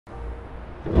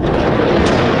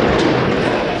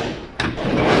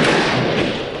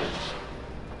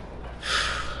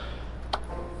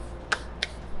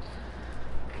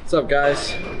What's up,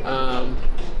 guys?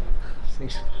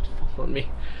 Things about to fall on me.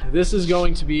 This is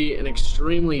going to be an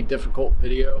extremely difficult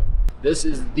video. This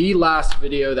is the last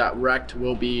video that Rekt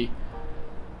will be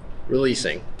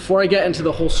releasing. Before I get into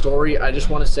the whole story, I just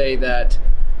want to say that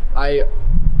I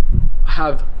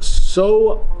have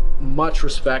so much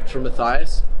respect for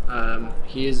Matthias.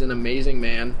 He is an amazing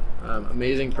man,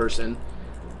 amazing person,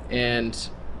 and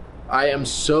I am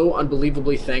so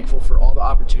unbelievably thankful for all the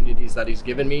opportunities that he's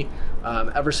given me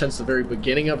ever since the very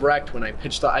beginning of Rekt, when I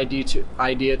pitched the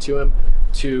idea to him,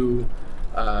 to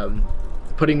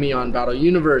putting me on Battle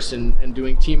Universe and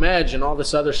doing Team Edge and all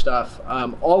this other stuff.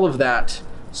 All of that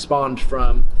spawned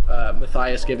from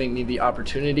Matthias giving me the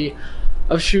opportunity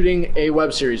of shooting a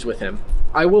web series with him.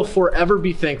 I will forever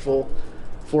be thankful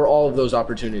for all of those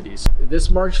opportunities. This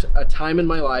marks a time in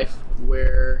my life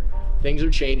where things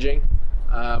are changing.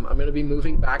 I'm going to be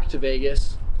moving back to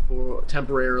Vegas for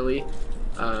temporarily,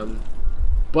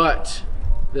 but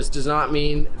this does not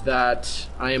mean that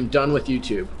I am done with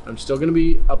YouTube. I'm still going to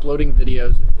be uploading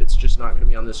videos. It's just not going to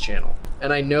be on this channel.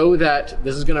 And I know that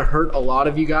this is going to hurt a lot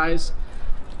of you guys,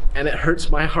 and it hurts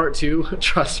my heart too,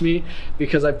 trust me,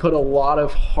 because I put a lot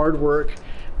of hard work,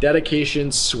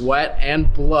 dedication, sweat,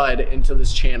 and blood into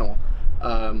this channel.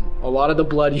 A lot of the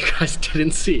blood you guys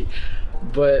didn't see,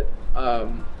 but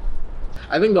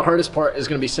I think the hardest part is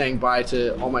going to be saying bye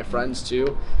to all my friends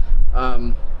too,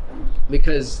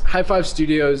 because High Five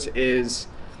Studios is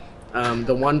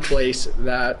the one place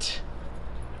that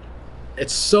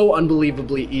it's so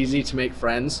unbelievably easy to make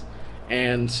friends,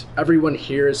 and everyone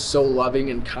here is so loving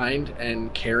and kind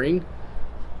and caring,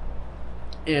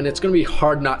 and it's going to be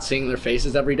hard not seeing their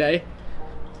faces every day.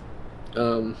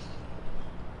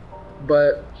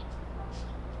 But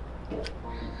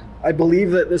I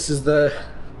believe that this is the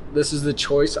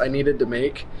choice I needed to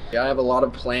make. I have a lot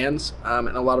of plans and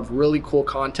a lot of really cool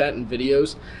content and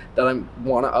videos that I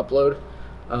want to upload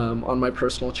on my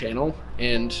personal channel,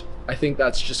 and I think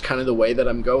that's just kind of the way that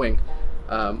I'm going.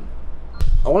 I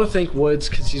want to thank Woods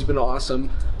because he's been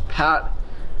awesome. Pat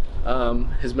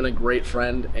has been a great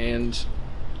friend, and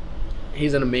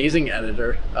he's an amazing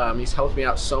editor. He's helped me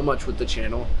out so much with the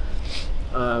channel.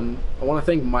 I want to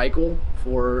thank Michael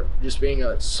for just being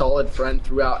a solid friend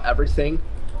throughout everything.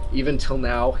 Even till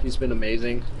now, he's been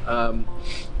amazing.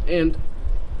 And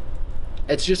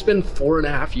it's just been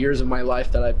 4.5 years of my life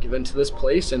that I've given to this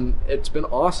place, and it's been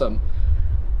awesome.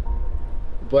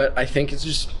 But I think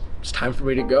it's time for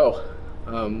me to go.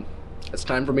 It's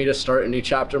time for me to start a new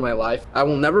chapter in my life. I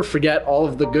will never forget all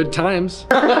of the good times.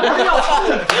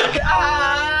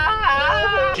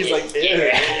 He's like,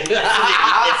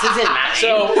 this isn't mine.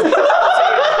 So,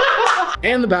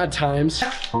 and the bad times.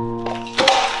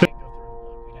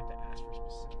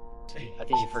 I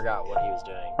think he forgot what he was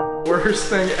doing. Worst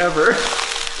thing ever.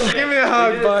 Give me a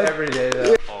hug, bud. Every day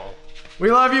though.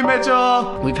 We love you,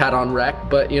 Mitchell. We've had on Rekt,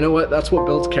 but you know what? That's what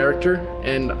builds character,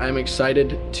 and I'm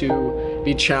excited to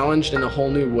be challenged in a whole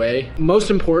new way. Most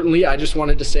importantly, I just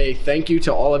wanted to say thank you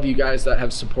to all of you guys that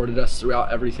have supported us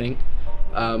throughout everything.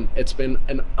 It's been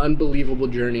an unbelievable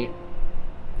journey,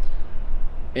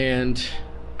 and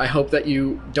I hope that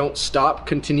you don't stop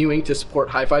continuing to support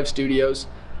High Five Studios,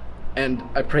 and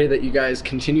I pray that you guys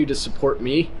continue to support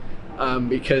me,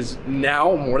 because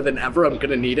now more than ever I'm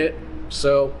gonna need it.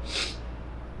 So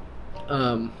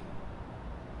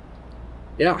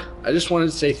yeah, I just wanted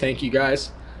to say thank you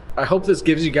guys. I hope this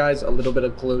gives you guys a little bit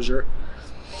of closure,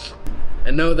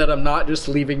 and know that I'm not just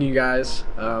leaving you guys.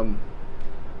 I'm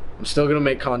still gonna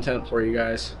make content for you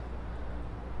guys,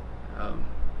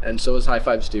 and so is High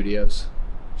Five Studios.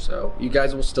 So you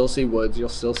guys will still see Woods, you'll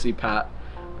still see Pat,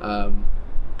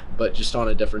 but just on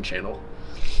a different channel.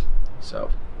 So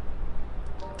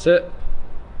that's it.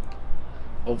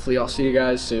 Hopefully I'll see you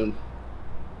guys soon.